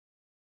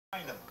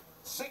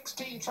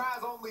16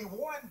 tries, only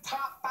one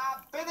top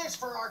 5 finish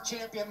for our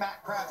champion,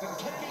 Matt Crafton.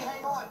 Can he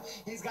hang on?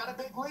 He's got a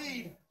big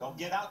lead. Don't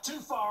get out too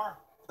far.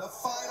 The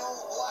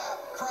final lap,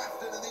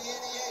 Crafton in the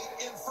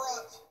 88 in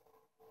front.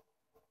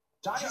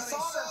 Johnny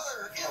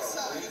Sauter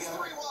inside, it's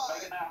 3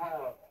 wide.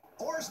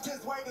 Forced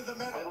his way to the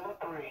middle. Middle of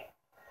 3.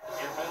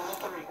 You're middle of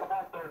 3. Come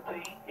on,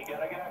 13. You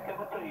gotta get out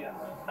coming to you.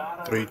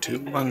 3, 2,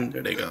 1.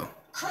 There they go.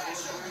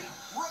 Crafton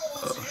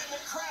rolls into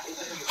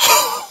Crafton.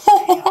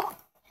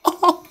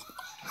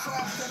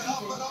 Crafton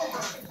up and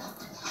over.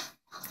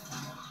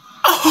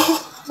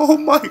 Oh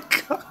my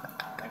god.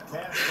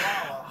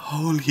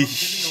 Holy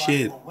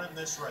shit.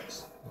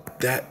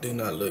 That did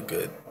not look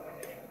good.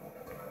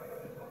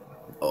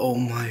 Oh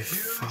my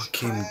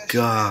fucking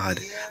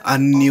god. I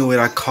knew it.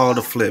 I called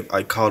a flip.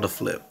 And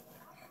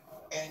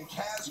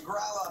Kaz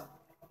Gralla.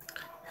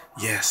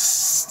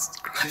 Yes.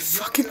 I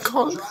fucking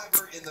called it.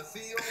 In the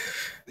field,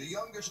 the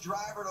youngest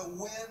driver to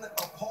win a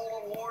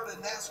pole award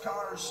in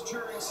NASCAR's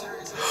Touring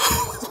Series.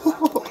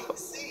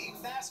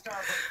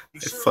 I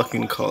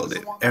fucking called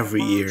it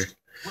every year.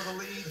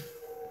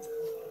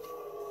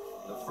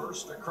 The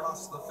first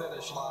across the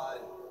finish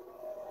line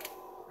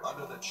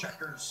under the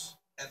checkers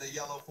and the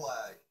yellow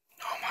flag.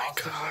 Oh my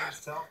god.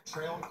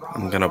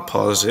 I'm gonna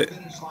pause it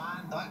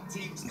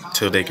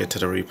until they get to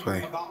the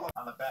replay.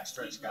 On the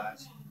backstretch,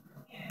 guys.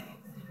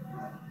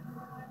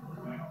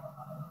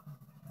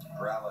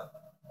 Gralla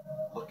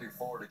looking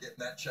forward to getting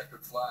that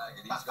checkered flag,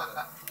 and he's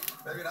gonna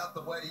maybe not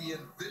the way he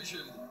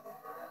envisioned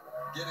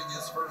getting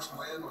his first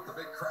win with the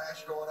big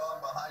crash going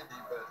on behind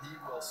him, but he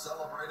will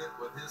celebrate it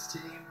with his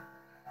team.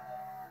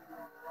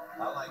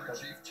 I like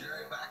Chief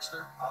Jerry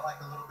Baxter. I like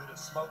a little bit of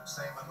smoked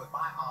salmon with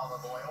my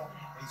olive oil.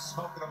 He's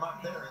smoking them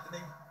up there, isn't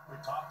he? We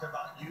talked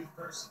about youth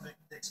versus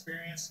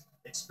experience.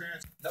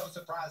 No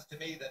surprise to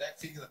me that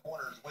exiting the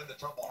corners when the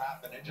trouble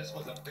happened. It just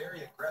was a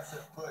very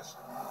aggressive push.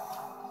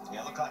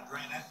 Yeah, it looked like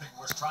Grant Epping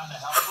was trying to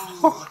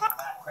help. Ooh, look at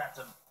Matt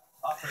Crafton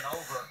up and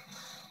over.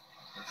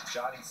 There's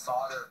Johnny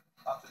Sauter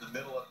up in the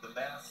middle of the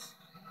mess.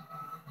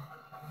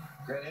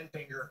 Grant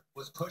Enfinger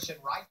was pushing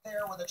right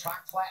there when the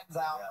track flattens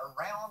out. Yeah.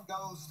 Around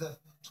goes the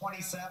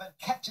 27,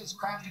 catches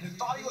Crafton, who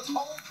thought he was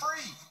home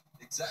free.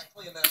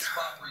 Exactly in that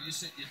spot where you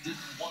said you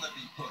didn't want to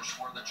be pushed,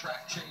 where the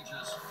track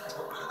changes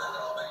over to that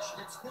elevation.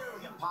 It's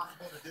nearly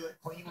impossible to do it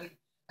cleanly,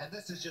 and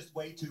this is just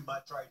way too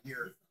much right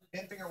here.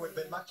 Enfinger would have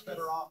been much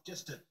better off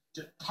just to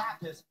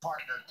tap his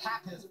partner,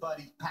 tap his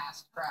buddy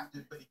past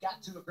Crafton, but he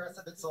got too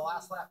aggressive. It's the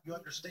last lap. You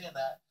understand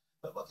that.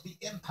 But look at the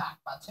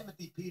impact by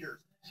Timothy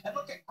Peters. And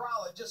look at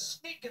Gralla just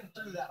sneaking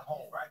through that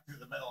hole. Right through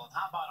the middle. And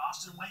how about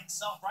Austin Wayne's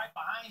self right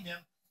behind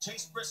him?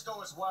 Chase Briscoe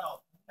as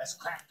well as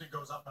Crafton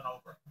goes up and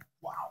over.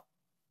 Wow.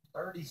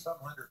 30-some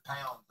hundred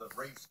pounds of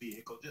race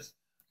vehicle just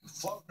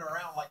floating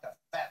around like a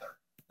feather.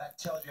 That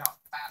tells you how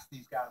fast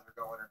these guys are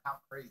going and how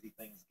crazy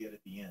things get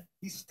at the end.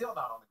 He's still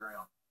not on the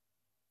ground.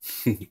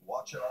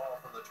 Watch it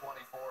all from the 24,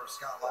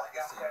 Scott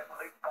Legacy.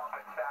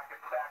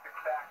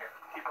 Stack it.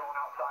 Keep going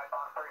outside.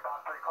 Bond 3,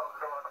 close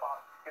the door at the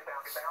bottom. Get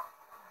down.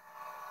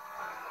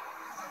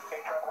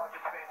 Okay, try to watch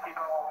it spin. Keep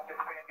going, watch it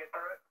spin. Get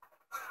through it.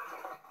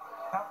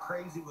 How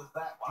crazy was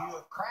that view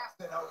of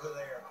Crafton over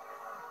there?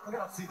 We're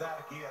going to see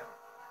that again.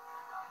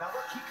 Now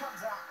look, he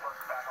comes out.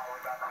 Working back all the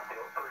way back on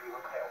field 3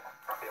 with help.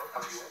 Field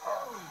 3 with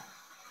help.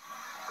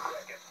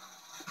 Second.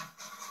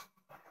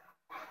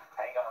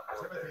 Hang on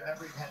to it. Timothy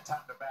never even had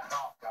time to back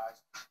off,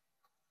 guys.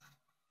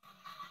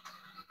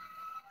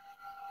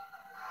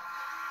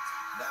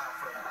 Now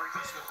from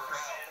Christopher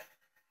Bell.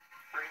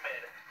 3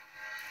 mid.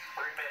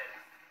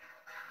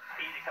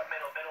 Easy, come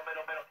middle.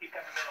 Keep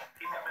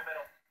coming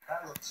middle.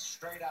 That looks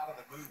straight out of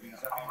the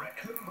movies. I mean, I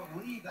couldn't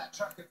believe that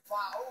truck could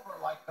fly over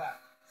like that.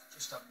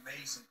 Just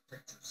amazing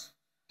pictures.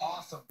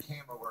 Awesome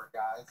camera work,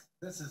 guys.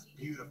 This is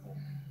beautiful.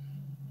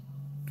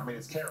 I mean,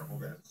 it's terrible,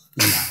 but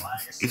it's got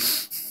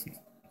legacy.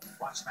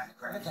 Watch Matt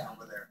Crafton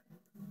over there.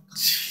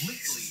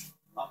 Completely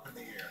up in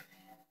the air.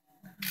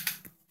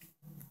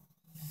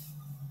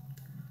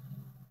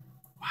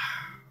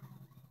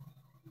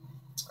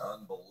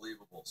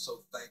 Unbelievable.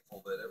 So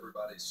thankful that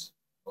everybody's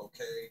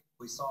okay.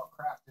 We saw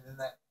Crafton in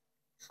that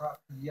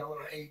truck, yellow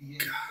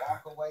 88,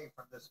 walk away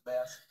from this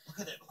mess. Look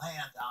at it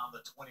land on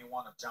the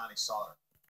 21 of Johnny Sauter.